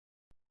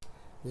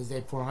This is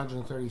day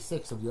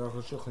 436 of the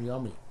Aruch Shulchan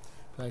Yomi. If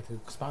you'd like to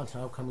expound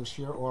on upcoming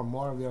shir or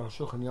more of the Aruch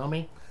Shulchan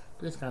Yomi,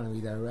 please contact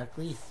me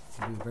directly. It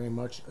would be very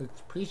much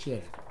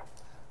appreciated.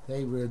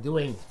 Today we're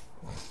doing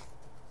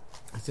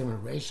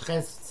Reish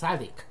Ches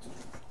Tzadik.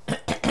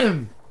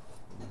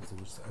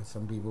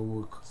 Some people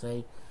would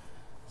say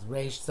it's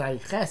Reish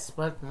Tzadik Ches,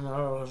 but in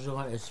Aruch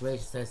Shulchan it's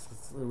Reish Ches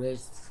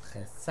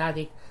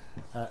Tzadik.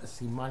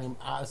 Simanim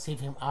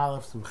Sifim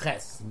Aleph through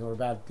Ches. You know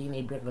about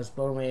Dinei Briklas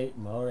Borei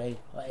Morei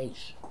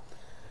Ha'esh.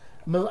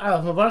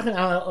 Mavarchin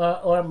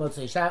or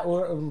Motzei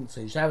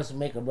Shabbos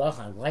make a bracha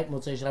on light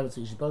Motzei Shabbos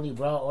Yishbodi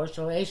Bra or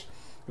Shalesh,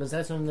 because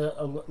that's when the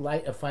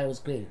light of fire was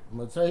created.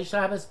 Motzei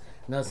Shabbos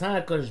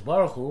Nasana Kodesh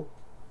Baruch Hu,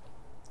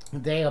 the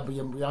day of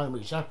Yom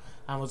Rishon.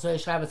 On Motzei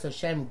Shabbos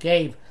Hashem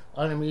gave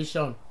Adam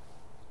Rishon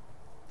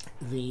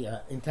the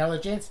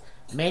intelligence,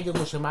 made the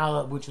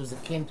Mushamala, which was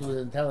akin to the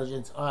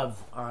intelligence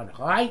of on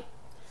high.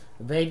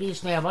 Baby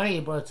Shnei he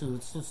brought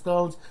two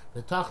stones,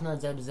 the Tachna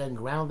and Zebzen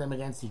ground them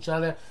against each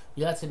other,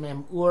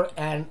 Yatzimem Ur,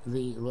 and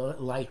the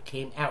light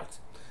came out.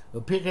 The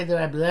Pikir the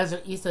Rabbi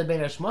Lezer, Isa Ben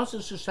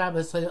Hashmos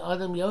Shabbos, so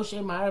Adam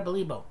Yoshe Mahar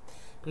Belibo.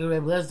 Pikir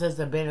Rabbi Lezer says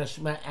that Ben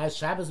Hashmos, as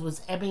Shabbos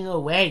was ebbing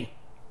away,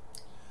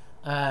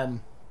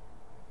 during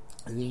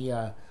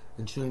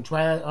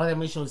twilight, Adam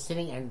Rishon was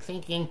sitting and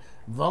thinking,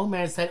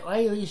 Vomer said,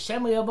 Oy,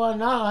 Shem Yabon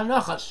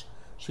Nachash.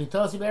 She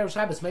told him Erev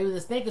Shabbos, maybe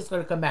the snake is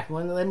going to come back,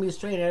 want to let me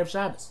astray in Erev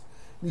Shabbos.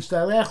 A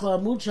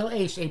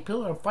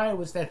pillar of fire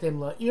was set him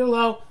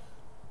Irlo,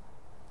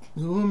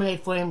 who made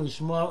for him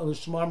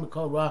Lishmar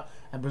Mikol Ra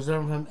and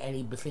preserve him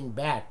anything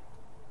bad.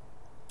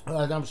 He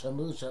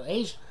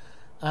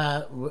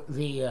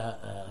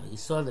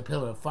saw the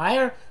pillar of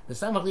fire. The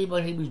Samach Libo,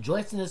 he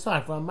rejoiced in his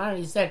heart. From Amar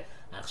he said,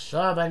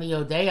 Achshav ani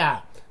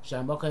Yodeya,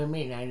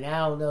 I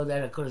now know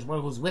that HaKadosh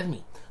Baruch Hu is with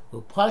me.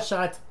 Who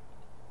Pashat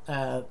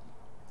Yodav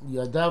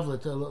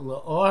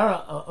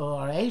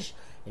L'Or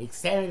He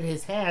extended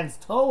his hands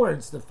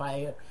towards the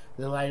fire,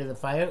 the light of the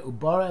fire,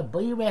 Ubara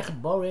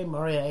B'yirech Borei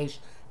Morei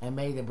and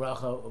made the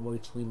bracha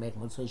which we make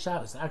Motzei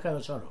Shabbos. Akal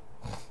Shono.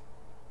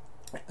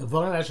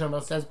 Von Hashem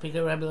says,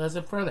 Pikir Rabbi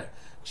Lezer further.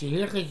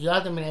 Shehirchik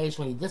Yadam and Eish,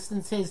 when he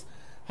distanced his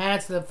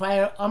hands to the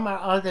fire, Amar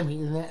Adam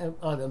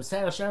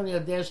said, Hashem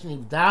Yodesh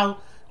Nivdal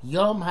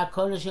Yom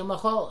HaKodesh Yom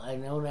HaChol. I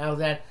know now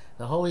that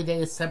the holy day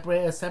is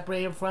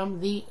separated from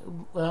the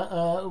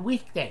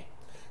weekday.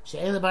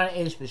 She'el Bar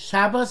Eish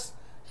B'Shabbos.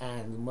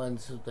 And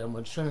once the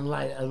Motzei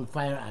light on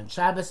fire on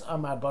Shabbos,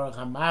 Amar Baruch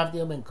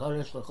HaMavdil and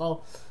Kodesh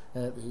L'Chol,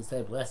 he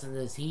said, blessed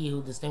is he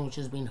who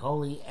distinguishes between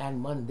holy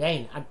and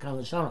mundane. Ad Kan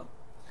L'Shono.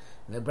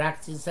 The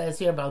bracket says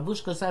here,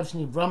 Balbush Kosav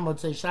Shnivra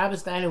Motzei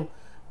Shabbos, Dainu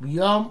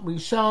B'Yom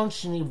Rishon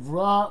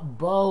Shnivra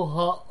Bo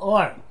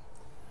Ha'or.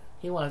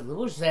 He wants, the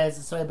Bush says,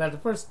 it's about the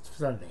first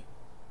Sunday.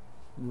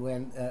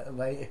 When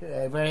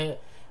when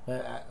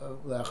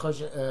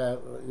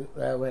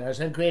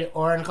Hashem created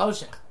Or and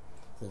Choshech.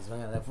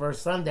 The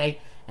first Sunday,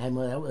 and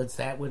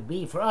that would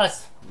be for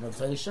us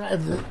after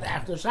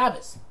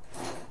Shabbos.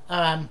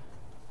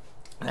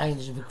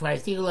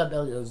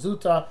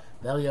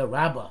 Belia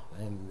Rabba,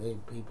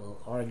 and people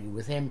argue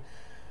with him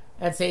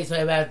and say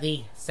so about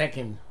the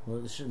second.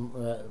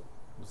 The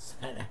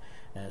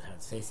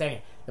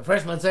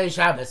first Motzei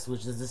Shabbos,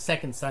 which is the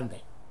second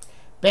Sunday.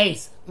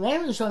 Base.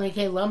 Well, that's the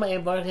case. Why make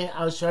a bracha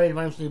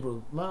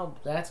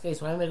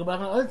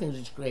on other things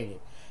which created?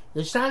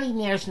 The Shani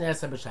Ner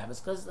Shnesa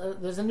b'Shabbos, because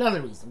there's another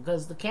reason,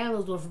 because the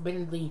candles were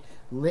forbiddenly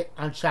lit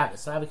on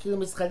Shabbos. So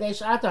Avakilim is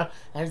Chadesh Atar,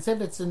 and it's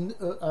if it's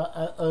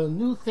a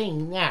new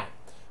thing now.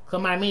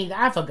 Klamar mean the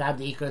Avagad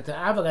Dikar to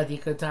Avagad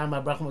Dikar Tam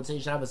Bracha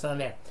Motzei Shabbos on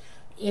there.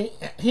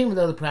 Even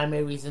though the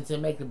primary reason to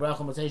make the Bracha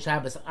Motzei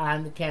Shabbos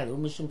on the candle,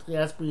 Mishum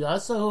Tchias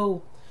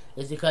Briyasahu,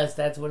 is because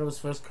that's when it was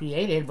first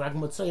created. Bracha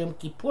Motzei Yom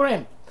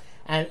Kippurim.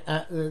 And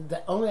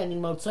the only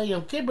in Motzei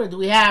Yom Kippur do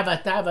we have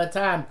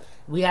Atav.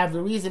 We have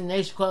the reason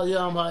Neish Kol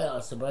Yom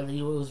HaYasa, but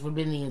it was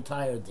forbidden the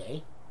entire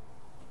day.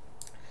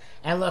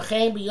 And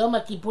Lachein B'Yom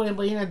HaKippurim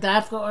B'Yina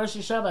Dafka Or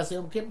Shabbos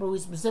Yom Kippur, we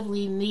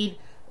specifically need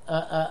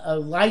a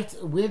light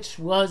which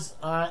was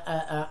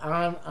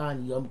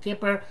on Yom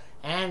Kippur,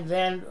 and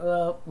then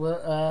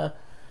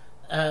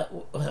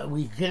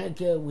we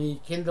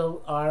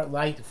kindle our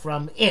light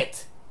from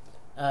it.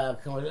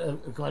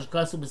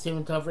 Shabbos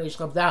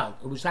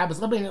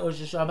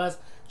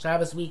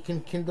we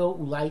can kindle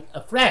light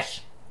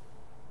afresh.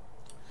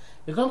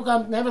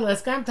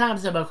 Nevertheless,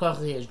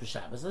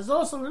 there's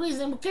also the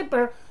reason Yom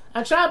Kippur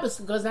on Shabbos,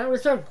 because now we're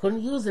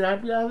couldn't use it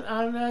on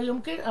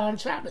Yom Kippur on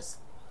Shabbos.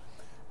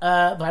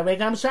 By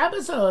Regam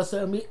Shabbos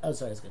also me. Oh,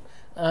 sorry, it's good.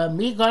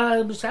 Me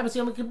gone Shabbos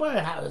Yom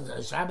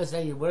Kippur. Shabbos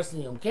say you're worse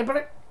than Yom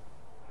Kippur.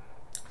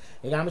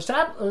 Regam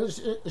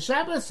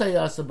Shabbos say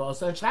also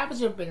both. On Shabbos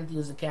you're forbidden to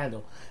use a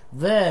candle.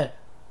 The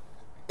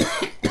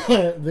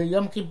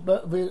Yom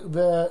Kippur,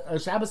 the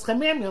Shabbos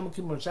Chamim Yom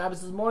Kippur.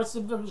 Shabbos is more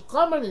severe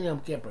than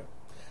Yom Kippur.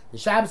 The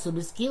Shabbos will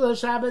be Skila.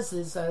 Shabbos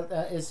is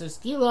a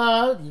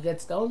Skila. You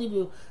get stoned if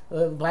you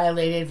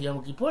violate it. If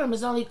Yom Kippurim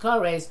is only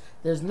Kares.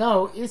 There's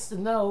no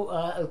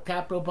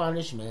capital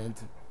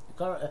punishment.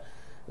 The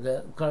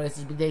Kares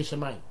is B'dei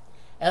Shemayim.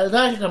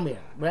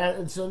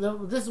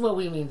 So this is what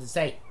we mean to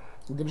say.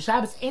 The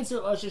Shabbos answer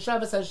or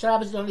Shabbos on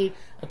Shabbos, you don't need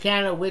a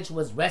candle which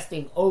was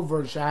resting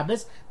over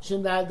Shabbos.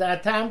 The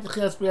time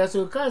because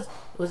it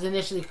was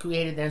initially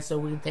created, and so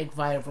we can take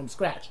fire from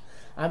scratch.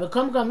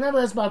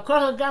 Nevertheless,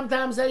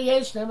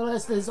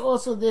 there's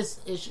also this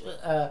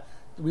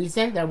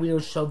reason that we are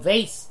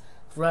shoves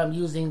from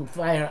using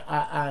fire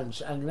on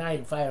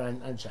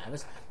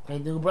Shabbos.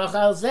 And the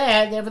bracha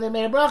said, therefore they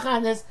made a bracha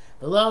on this.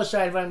 Below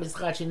Shayvan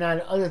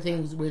Mischachinah, other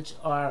things which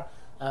are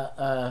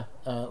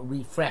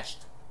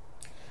refreshed.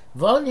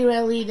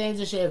 Volnireli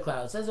danger share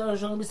cloud. Says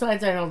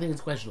besides I don't think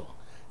it's questionable.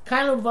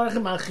 Kanu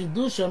varchim al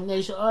chidushim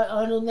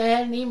anu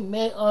nehenim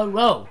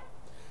me'oro.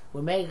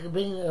 We're making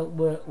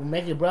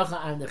bracha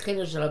on the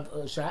chiddush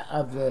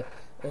of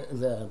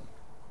the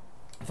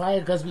fire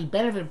because we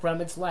benefit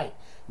from its light.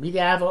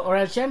 Midava or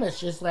Hashemesh,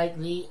 just like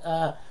the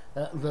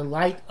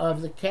light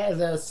of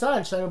the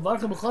sun. Shanu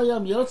varchim b'chol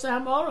yom yotza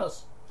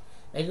hamoros.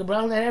 Make a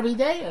bracha that every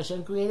day.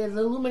 Hashem created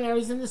the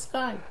luminaries in the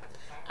sky.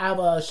 But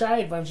other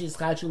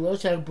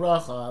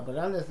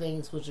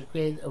things which are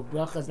created, a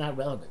bracha is not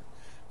relevant.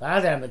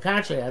 But on the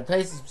contrary,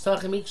 Taisus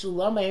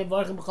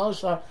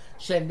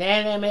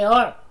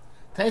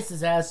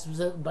asks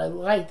by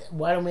light,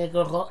 why don't we make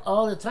bracha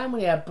all the time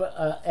when you have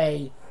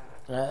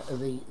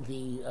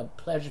the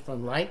pleasure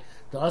from light?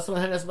 To also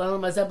have us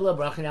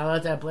bracha, now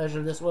allowed to have pleasure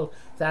in this world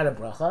without a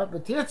bracha.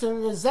 But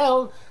Tirtzin is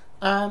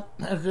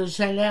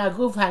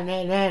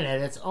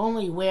that's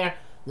only where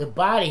the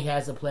body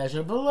has a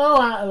pleasure below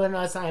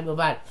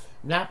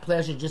not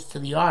pleasure just to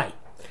the eye.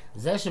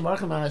 And that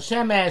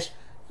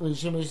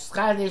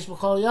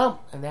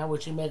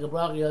which you make a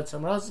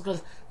bracha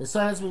because the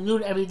sun is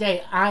renewed every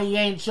day. But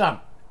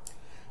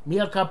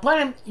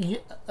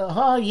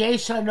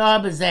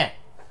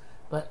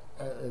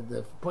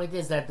the point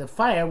is that the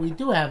fire we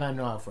do have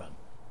anoah from.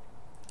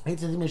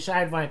 It's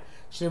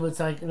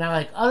not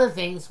like other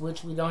things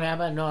which we don't have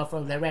anoah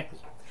from directly.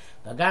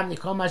 That's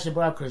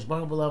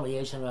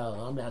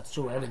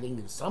true, everything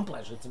gives some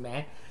pleasure to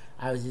man.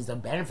 There's a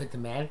benefit to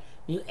man.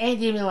 You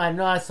ain't even like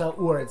Noah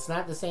or it's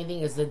not the same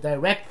thing as the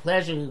direct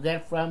pleasure you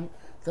get from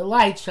the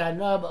light.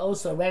 Shanob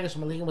also Regish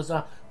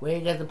Malikim where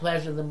you get the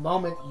pleasure the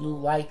moment you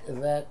light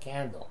the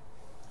candle.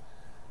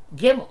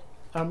 Gimel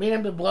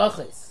Arminam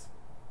Beblachis.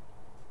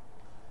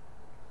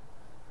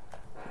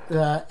 We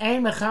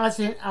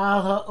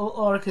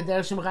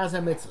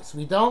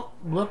don't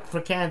look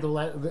for candle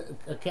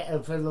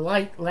for the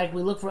light like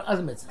we look for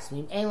other mitzvahs.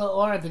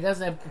 If he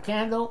doesn't have a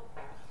candle,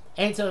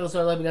 he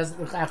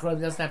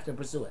doesn't have to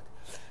pursue it.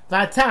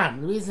 The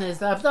reason is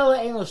the Avdallah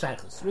ain't no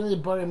shaykhus. Really,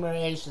 Bori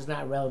Mariash is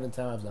not relevant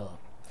to Avdallah.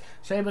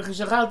 The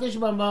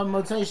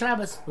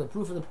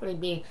proof of the pudding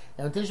being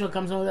that when Tishba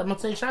comes on with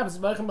Motzei Shabbos,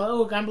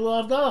 below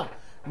Avdallah.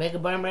 Make a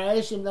Bori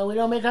Mariash even though we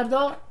don't make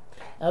Avdallah.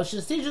 They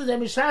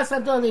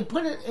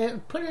put it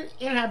in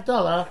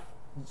Havdalah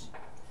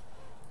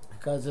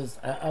because it's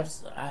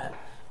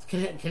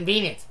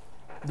convenient.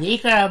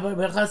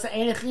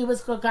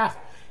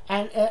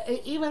 And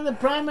even the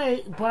primary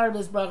part of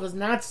this bracha is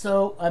not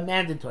so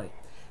mandatory.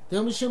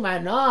 What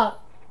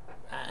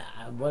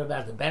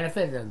about the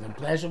benefit and the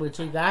pleasure which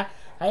we got?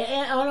 We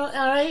don't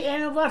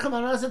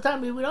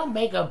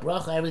make a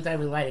bracha every time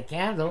we light a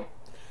candle.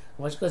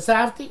 What's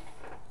Kosafti?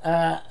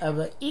 And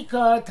the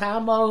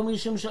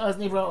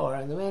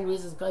main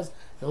reason is because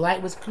the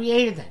light was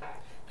created then.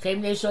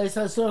 Because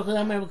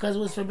it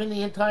was forbidden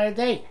the entire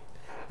day.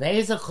 What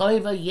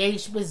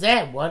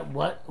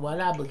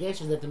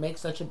obligation is it to make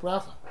such a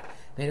bracha?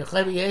 Which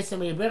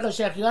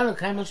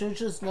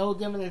no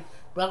different than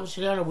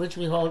bracha which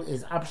we hold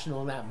is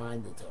optional, not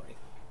mandatory.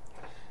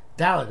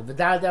 Daled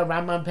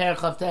Rambam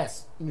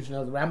Perichavtes. You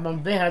know the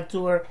Rambam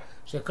Behatur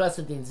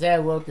Shekasadin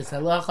Zeh wrote this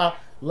halacha.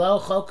 Lo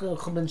chok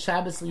ben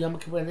Shabbos Yom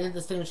Kippur. And they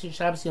distinguish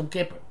Shabbos Yom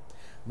Kippur.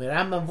 The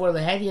Rambam for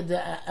the head of the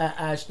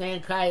Shnei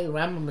and Kai.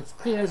 Rambam it's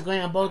clear is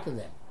going on both of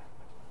them.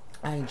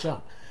 Ayin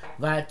Shom.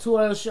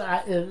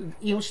 Vatur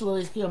Yom Shlo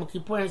is Yom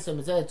Kippur.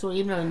 So Tur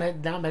even though I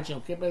don't mention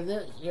Yom Kippur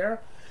here.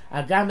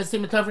 Agam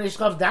Besim Tov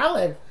Reishchav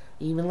Daled.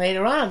 Even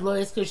later on, Lo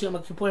Yiskish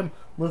Yom Kippur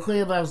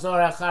Murchuyev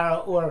Avzor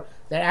Achara, or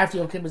that after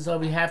Yom Kippur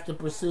we have to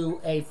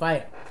pursue a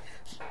fire.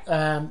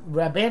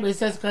 Rabbi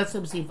says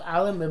Kassim Sif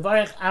Alim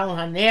Mevarech Al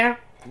Haner.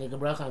 Make a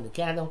bracha on the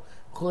candle.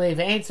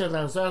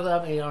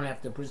 And you don't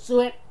have to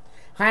pursue it.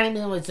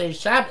 Hanim would say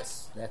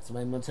Shabbos. That's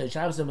my Motzei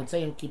Shabbos and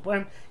Motzei Yom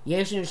Kippurim.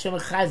 Yeshem Shem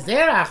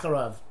Chazer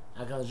Acharav.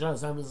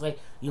 Somebody's like,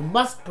 you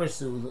must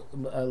pursue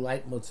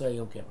like Motzei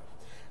Yom Kippur.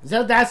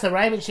 Zel Das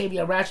Ravid Shebi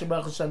Arash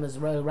Baruch Hashem is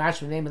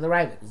Rash name of the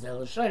Ravid.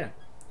 Zel Shoiner.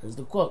 Here's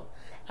the quote.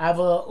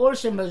 Aval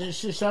Urshem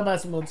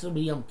Shabbos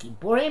Motzei Yom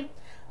Kippurim,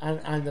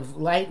 on the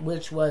light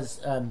which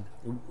was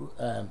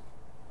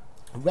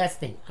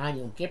resting on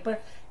Yom Kippur.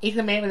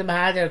 Even maybe the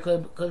Mahadir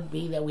could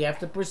be that we have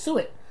to pursue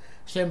it.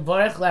 Shem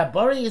Baruch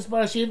Labori is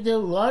Baruch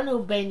Shivdu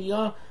Lanu Ben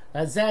Yom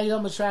Hazeh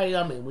Yom Ashar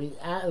Yomi.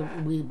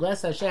 We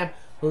bless Hashem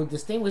who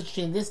distinguished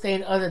between this day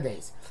and other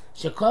days.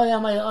 Shekol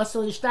Yomai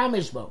also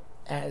Ishtamish Bo.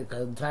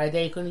 The entire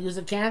day he couldn't use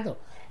a candle.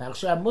 Now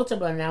he's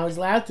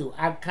allowed to.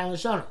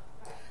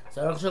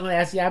 So I'm going to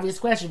ask the obvious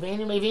question. But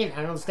anyway, I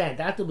don't understand.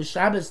 Datu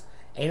b'Shabbos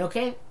ain't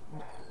okay.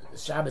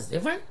 Shabbos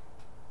different.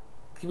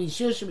 Can be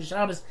sure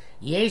Shabbos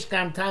yesh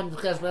kam time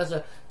just because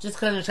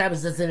on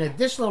Shabbos there's an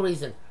additional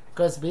reason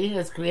because being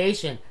its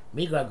creation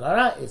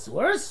migragara it's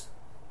worse.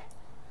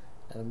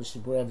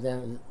 Mishnah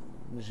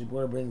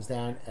Berurah brings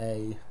down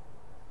a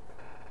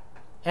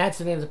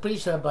answer named the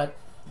Prisha, but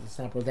it's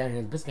not brought down here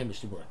in the Biscay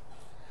Mishnah Berurah.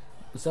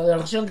 So the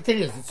Rosh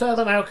continues. The Tzorach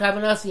Amar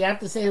Kavanos, you have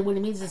to say what it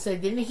means to say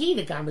didn't he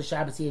the Gam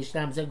Shabbos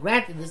Yeshnam. So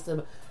granted, this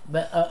is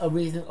a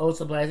reason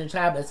also applies in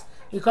Shabbos.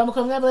 You come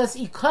nevertheless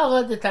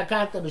Ikara the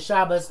Takanta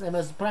b'Shabbos, the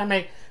most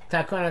primary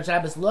Takana on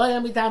Shabbos. Lo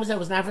Yom B'Tamas, it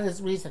was not for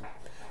this reason.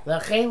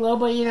 L'chein lo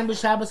b'Yinam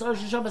b'Shabbos or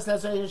Shabbos.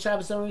 That's why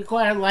Shabbos don't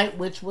require light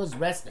which was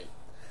resting.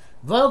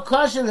 Vo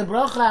kosher the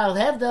bracha al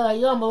hevdel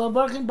hayom lo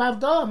barkin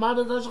bavdola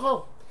ma'ad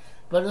koshcho.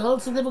 But the whole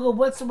significant,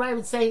 what's the right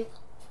would say?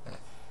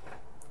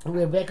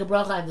 Rebecca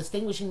bracha and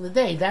distinguishing the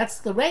day. That's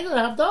the regular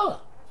Havdalah.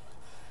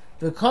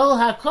 The kol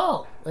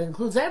hakol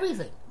includes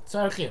everything.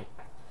 Tzarchir.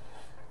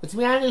 It's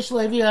me'anish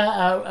levi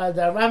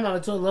the Rambam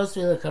atul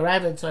losvi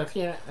lekarav and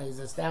Tzarchir is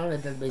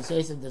astounded that Beis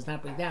Yosef does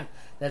not bring down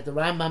that the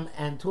Rambam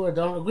and Tur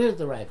don't agree with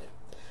the Ravid.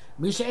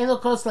 Misha eno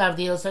kos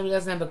lavdil, somebody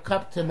doesn't have a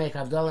cup to make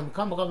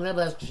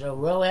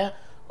Havdalah.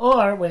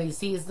 Or when he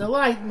sees the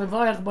light,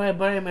 mevarach b'ray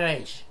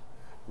mereish,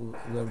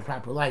 the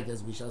proper light,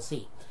 as we shall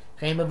see.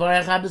 Those who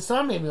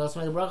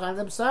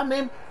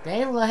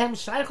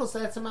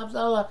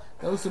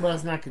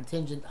was not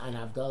contingent on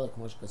Havdalah.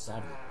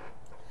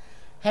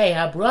 Hey,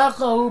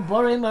 habracha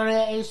borim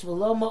areish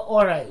v'lo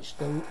ma'oreish.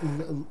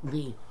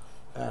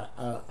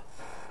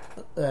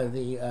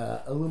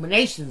 The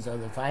illuminations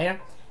of the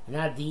fire,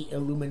 not the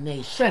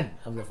illumination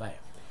of the fire.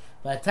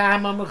 But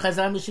there's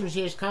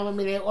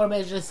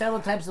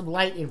several types of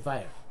light in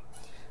fire.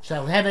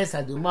 Shal heves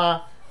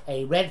aduma,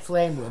 a red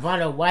flame,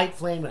 levana, a white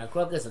flame, a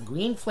crocus, a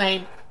green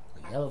flame,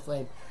 a yellow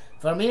flame.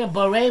 For me, a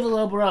borei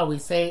v'lo bara, we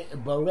say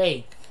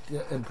borei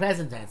in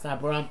present tense,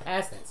 not bara in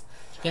past tense.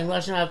 Shken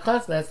lashon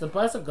al-kos, that's the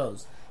pasuk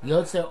goes.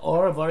 Yotze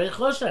or borei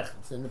choshech,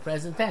 it's in the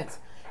present tense.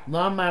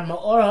 Ma'amar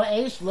ma'or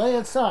ha'esh lo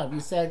yotzah,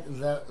 we said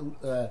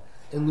the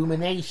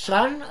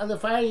illumination of the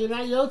fire, you're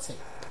not yotze.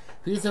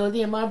 Pisa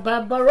v'di amar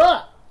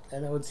bara,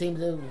 and it would seem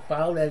to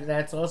follow that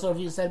that's also if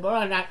you said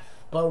bara, not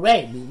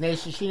borei,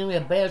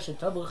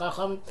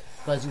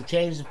 because you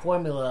changed the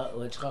formula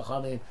which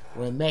Chachamim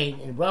were made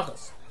in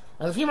brachos.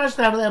 Or if you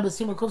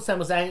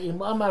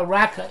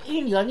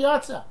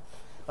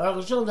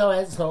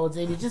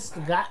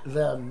just got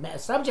the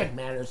subject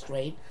matter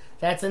straight,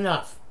 that's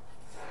enough.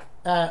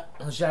 As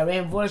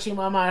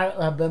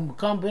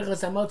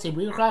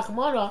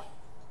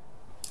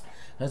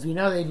we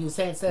know that if you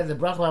say instead of the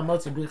bracha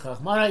motzi brichach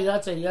mara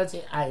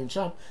yotze ayin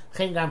sham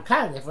chen gam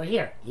kan, if we're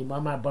here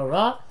imamar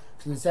bara.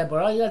 If you said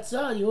bara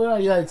yatsa, you were a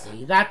yotze.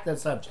 You got the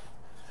subject.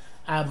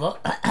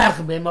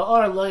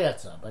 Ma'or lo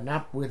yatsa, but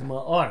not with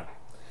ma'or.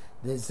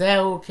 The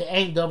zehu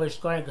ke'ein dover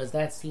shkorin, because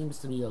that seems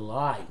to be a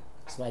lie.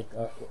 It's like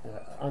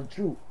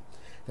untrue.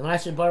 The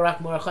Mashiach Barak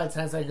Morachot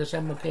sounds like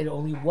Hashem located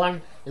only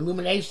one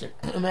illumination.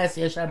 And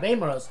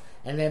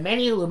there are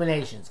many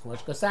illuminations.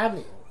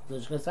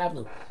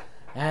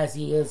 As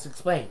he is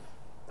explained.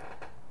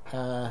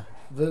 The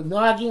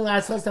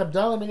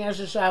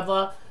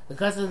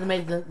custom to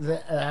make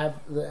the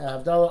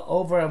Havdalah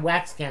over a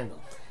wax candle.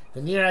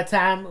 The near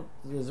time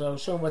is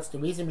shown what's the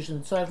reason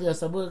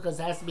because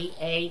it has to be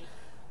a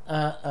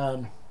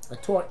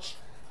torch.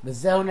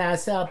 Including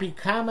that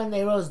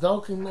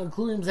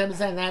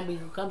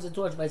becomes a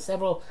torch by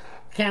several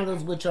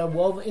candles which are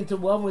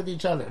interwoven with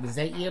each other. We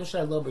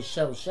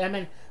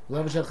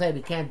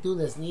can't do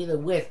this neither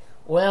with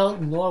oil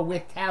nor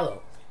with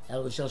tallow.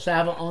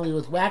 Only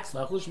with wax.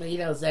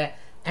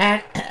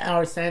 And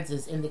our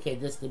senses indicate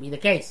this to be the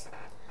case.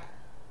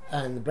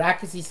 In the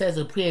brackets he says,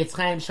 there's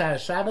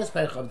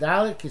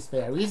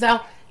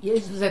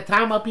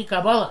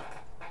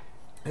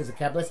a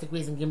Kabbalistic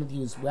reason given to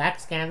use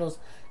wax candles.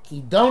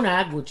 Ki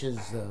donag, which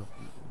is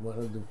one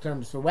of the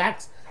terms for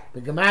wax,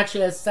 the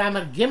gematria is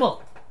samad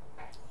gimel.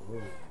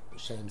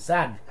 Shem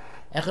sag.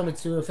 Echem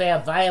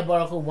mitzurufei avaya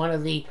baruch hu, one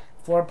of the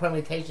four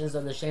permutations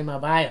of the Shem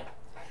Avaya.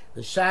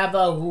 The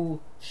Shava,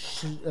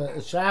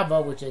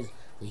 which is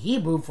the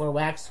Hebrew for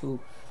wax, who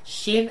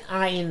Shin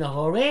Ayin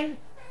Horin,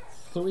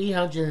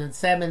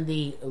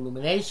 370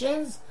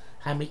 illuminations.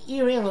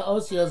 Hami'irin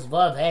La'osios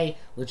Vav Hey,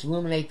 which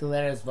illuminate the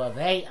letters Vav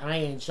Hey,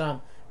 Ayin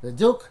Sham, the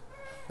Duk.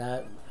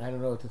 I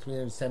don't know what the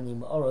 370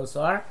 Ma'oros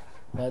are,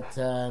 but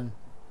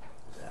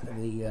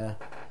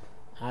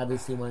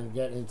obviously want to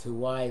get into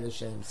why the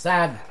Shem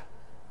Sag,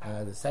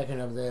 the second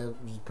of the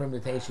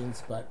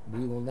permutations, but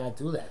we will not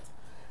do that.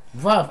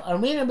 Vav,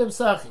 Armina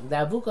B'Psachim, the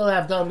Avukal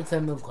Havdalah Mitzvah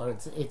Muvchar.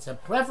 It's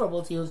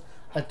preferable to use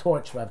a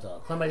torch for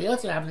Havdalah. Klamar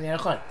Yotze happens in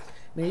Erechon.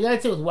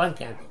 Yotze with one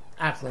candle.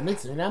 Achla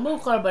Mitzvah, not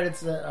Muvchar, but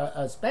it's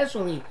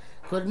especially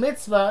good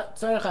mitzvah,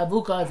 Tzarech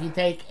Avukal, if you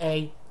take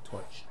a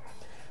torch.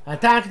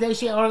 Atak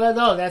Deshi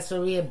Orlado, that's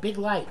really a big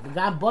light.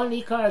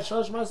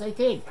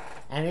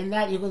 And in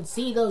that you can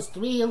see those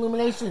three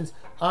illuminations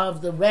of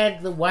the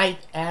red, the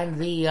white, and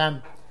the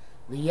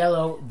the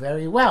yellow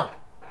very well.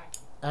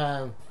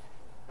 Because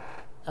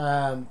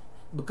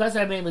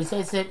I mean, we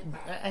say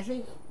I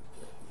think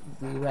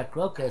the red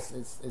crocus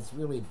is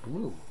really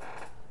blue.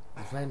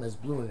 The flame has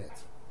blue in it.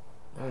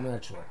 I'm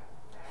not sure.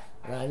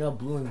 But I know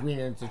blue and green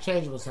are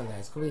interchangeable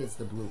sometimes. Clearly, it's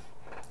the blue.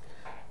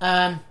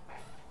 Kasar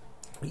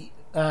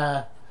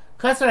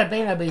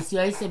Rabbeinu Beis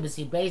Yosef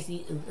Beis Beis.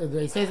 He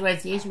says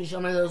right, Yesh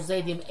Mishom Elos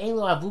Zeidim Ein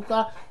Lo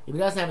Avuka. If he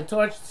doesn't have a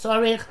torch,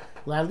 Tzorich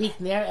Lalik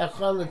Ner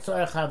Echol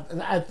L'Tzorich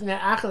Ner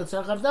Achol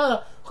L'Tzorich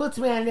Havdalah. Chutz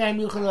Me'an Ner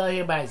Yuchel Lo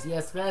Hirbayis. He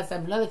has to have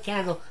another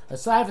candle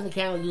aside from the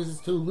candle he uses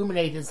to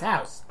illuminate his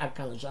house.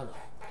 Akan L'Shono.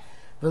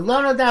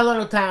 V'Lono Da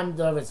Lono Tam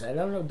Dovis. I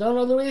don't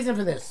know the reason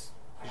for this.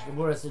 The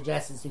Gemara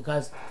suggests it's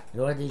because in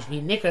order to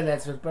be nicker,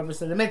 that's for the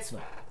purpose of the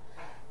mitzvah.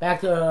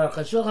 Back to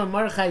Chashulchan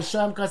Mordechai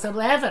Shom Kasav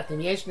Lehefech.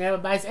 And Yesh Ner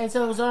B'Bayis Ein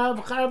Tzorich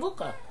L'Tzorich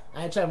Havdalah.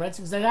 I try to the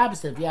exact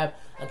opposite. If you have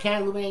a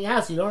candle illuminating your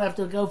house, you don't have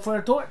to go for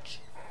a torch.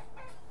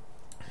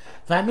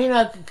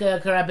 Famina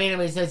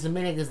Karabena says the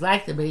minig is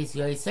like the Beis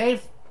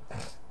Yosef.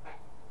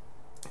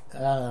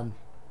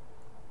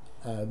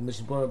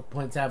 Mishnah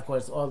points out, of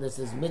course, all this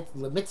is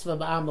mitzvah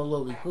ba'am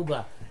lo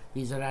likuba.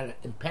 These are not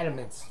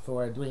impediments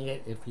for doing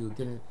it if you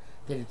did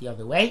it the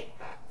other way.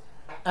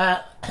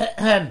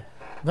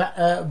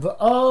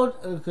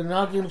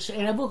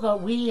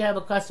 We have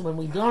a custom when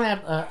we don't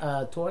have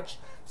a torch.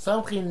 We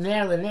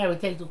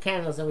take two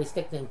candles and we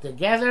stick them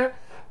together.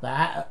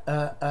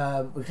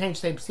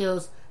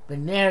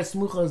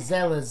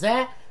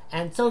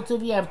 And so too,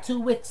 if you have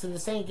two wicks in the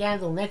same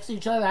candle next to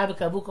each other,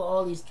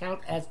 all these count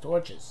as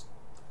torches.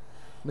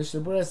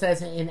 Mishnah Berurah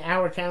says in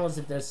our candles,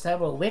 if there's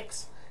several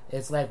wicks,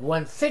 it's like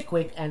one thick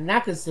wick and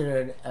not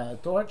considered a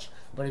torch.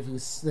 But if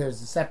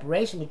there's a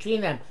separation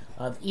between them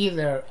of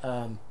either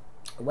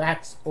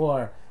wax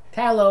or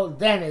tallow,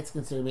 then it's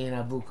considered being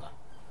avuka.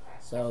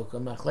 So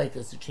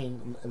machlekes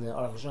between the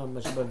Aruch HaShulchan and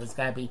Mishnah Berurah, there's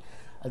got to be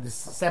the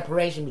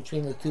separation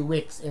between the two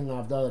wicks in the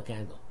Havdalah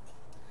candle.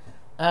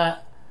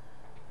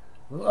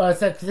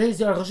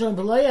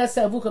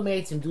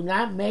 Do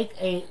not make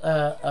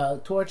a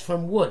torch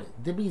from wood.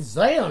 To be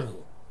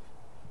zayonu.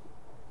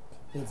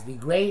 It's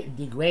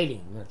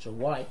degrading. I'm not sure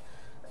why.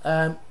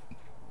 The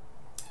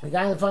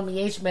guy in the front of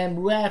Yeshman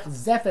Ruach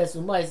Zefes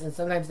Umois, and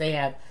sometimes they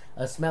have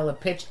a smell of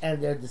pitch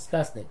and they're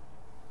disgusting.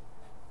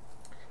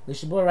 The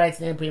Shabur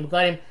writes in Pri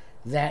Megadim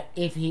that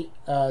if he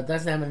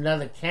doesn't have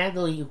another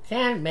candle, you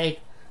can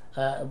make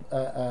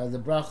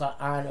the bracha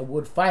on a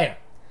wood fire,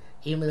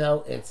 even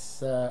though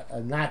it's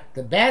not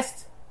the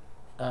best,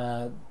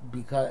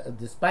 because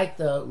despite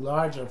the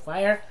larger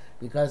fire,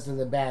 because of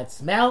the bad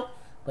smell.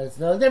 But it's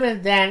no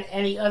different than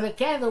any other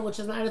candle, which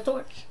is not a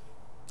torch.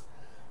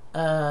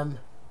 The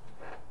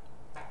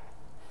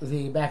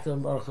back to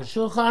Aruch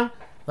HaShulchan.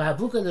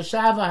 V'avuka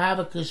l'shava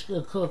hava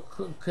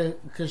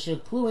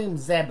k'shekluim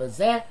zeh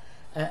b'zeh.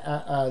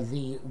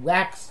 The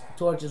wax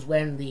torch is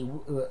when the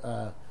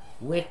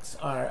wicks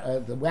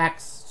are the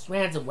wax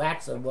strands of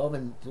wax are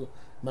woven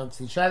amongst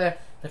each other.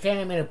 The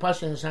Kenim in a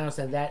Pashto in the Shana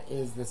said that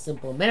is the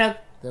simple minhag,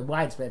 the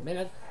widespread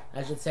minhag,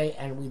 I should say,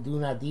 and we do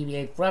not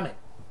deviate from it.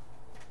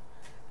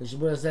 The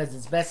Shabura says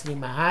it's best to be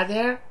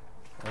mahader,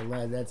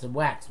 that's a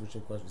wax, which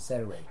of course we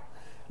said already.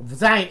 You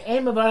don't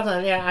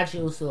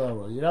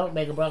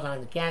make a bracha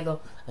on the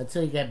candle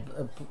until you get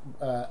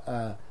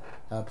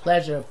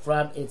pleasure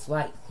from its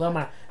light.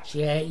 The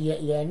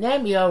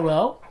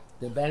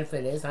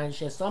benefit is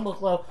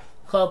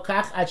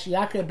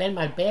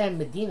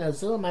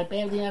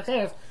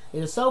it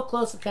is so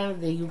close to kind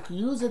of that you can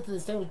use it to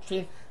distinguish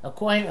between a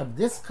coin of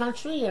this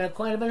country and a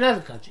coin of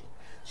another country.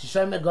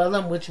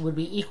 Which would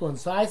be equal in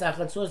size,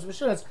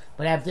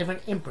 but have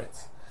different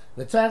imprints.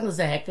 And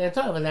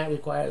that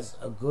requires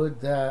a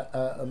good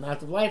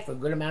amount of light for a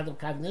good amount of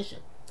cognition.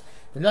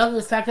 The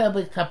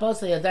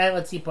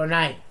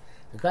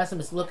custom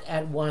is to look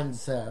at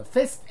one's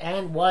fist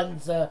and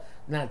one's at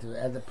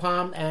the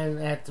palm and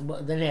at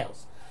the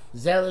nails.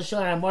 That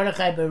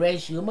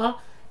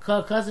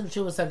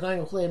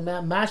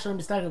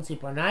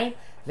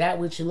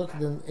which you look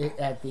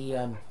at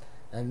the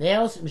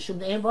nails, because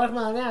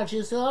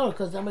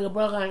don't make a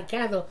bracha on a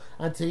candle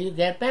until you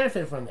get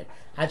benefit from it.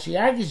 Until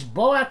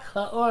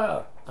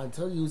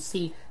you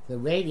see the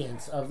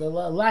radiance of the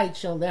light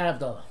shall there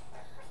Havdalah.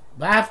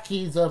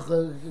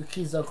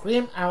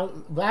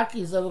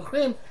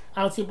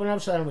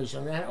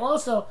 And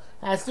also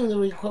has to do the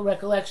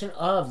recollection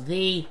of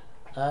the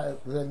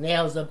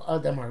nails of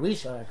Adam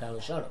Harishon.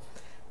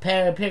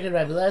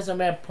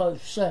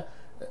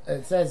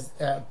 It says,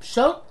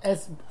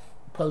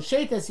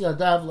 Poshet es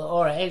yodav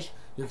la'or ha'esh.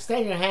 You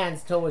extend your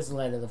hands towards the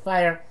light of the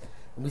fire.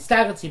 And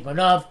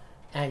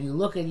and you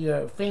look at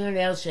your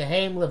fingernails,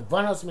 sheheim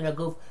levanos min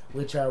haguf,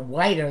 which are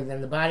whiter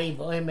than the body.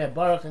 V'oimer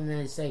baruch, and then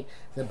they say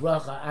the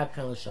bracha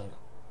akan l'shona.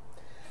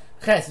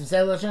 Ches, we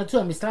say l'shona too.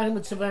 Mistanim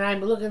mitzvah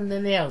we look at the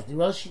nails,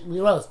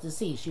 liros, to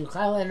see.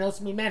 Shiuchala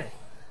enos mimenu.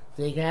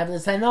 So you can have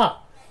this hanah.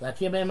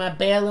 L'akir ben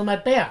ma'be'ah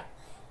l'ma'be'ah.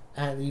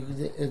 And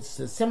it's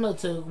similar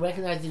to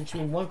recognizing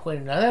between one coin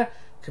and another.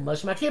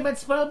 Because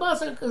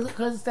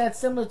that's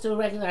similar to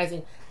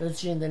recognizing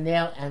between the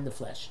nail and the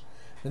flesh.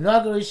 The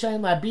Nagar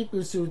Rishonim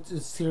Abitu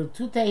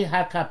Sirtute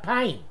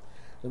Hakapayim.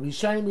 The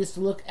Rishonim used to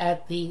look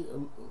at the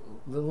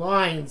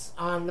lines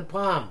on the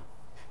palm.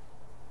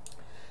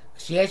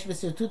 Sheyesh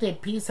B'Sirtute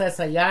Pisas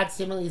Hayad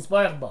Simil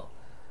Yisbarach Bo.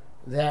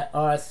 There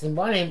are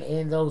symbolim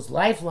in those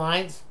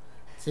lifelines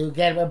to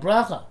get a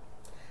bracha.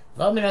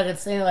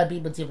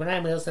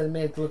 We also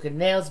made to look at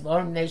nails.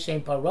 And the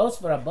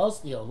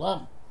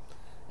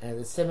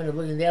simon of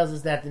looking at nails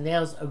is that the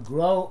nails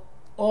grow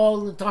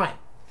all the time.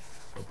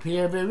 And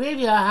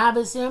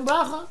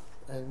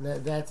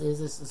that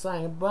is a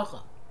sign of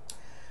bracha.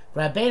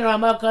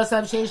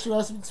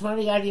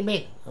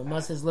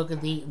 Amos says, look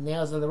at the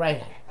nails on the right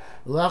hand.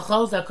 To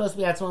hold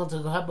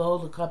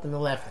the cup in the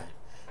left hand.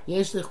 And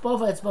you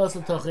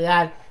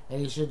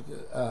should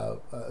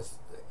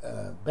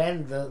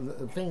bend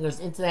the fingers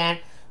into the hand.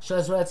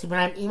 Because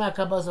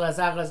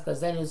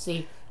then you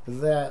see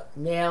the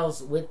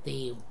nails with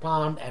the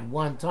palm at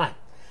one time.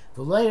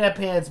 And you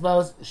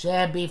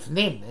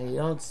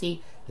don't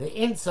see the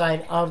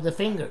inside of the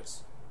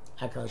fingers.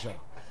 And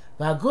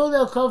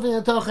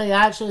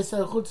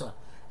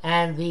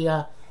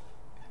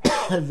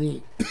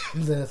the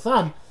the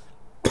thumb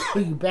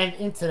you bend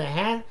into the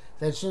hand,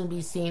 that shouldn't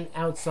be seen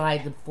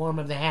outside the form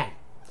of the hand.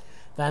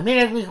 The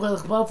minig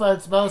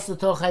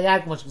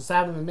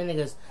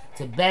is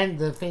to bend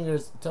the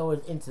fingers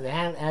towards into the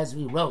hand, as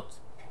we wrote.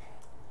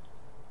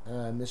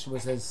 Mishnah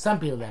says some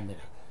people that minig.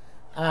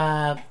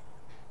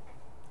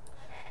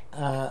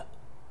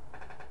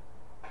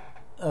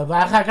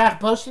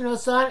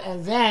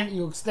 And then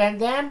you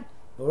extend them.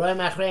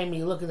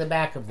 You look at the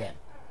back of them.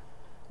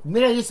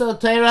 This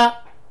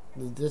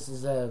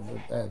is a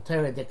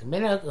Torah dik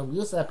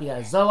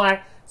minhag.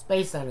 Zohar. It's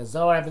based on a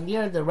Zohar. And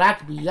near the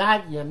rak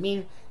biyad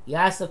yamin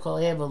yasa kol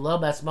eva lo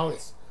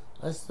basmolis.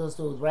 Let's do it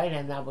with right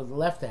hand, not with the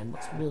left hand.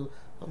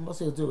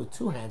 Mostly we'll do it with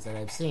two hands that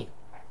I've seen.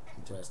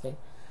 Interesting.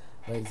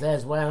 But it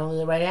says, why only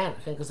the right hand?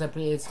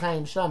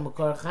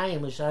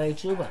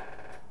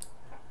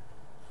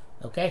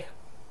 Okay?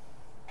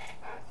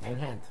 One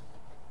hand.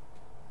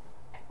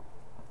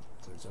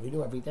 So we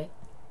do every day.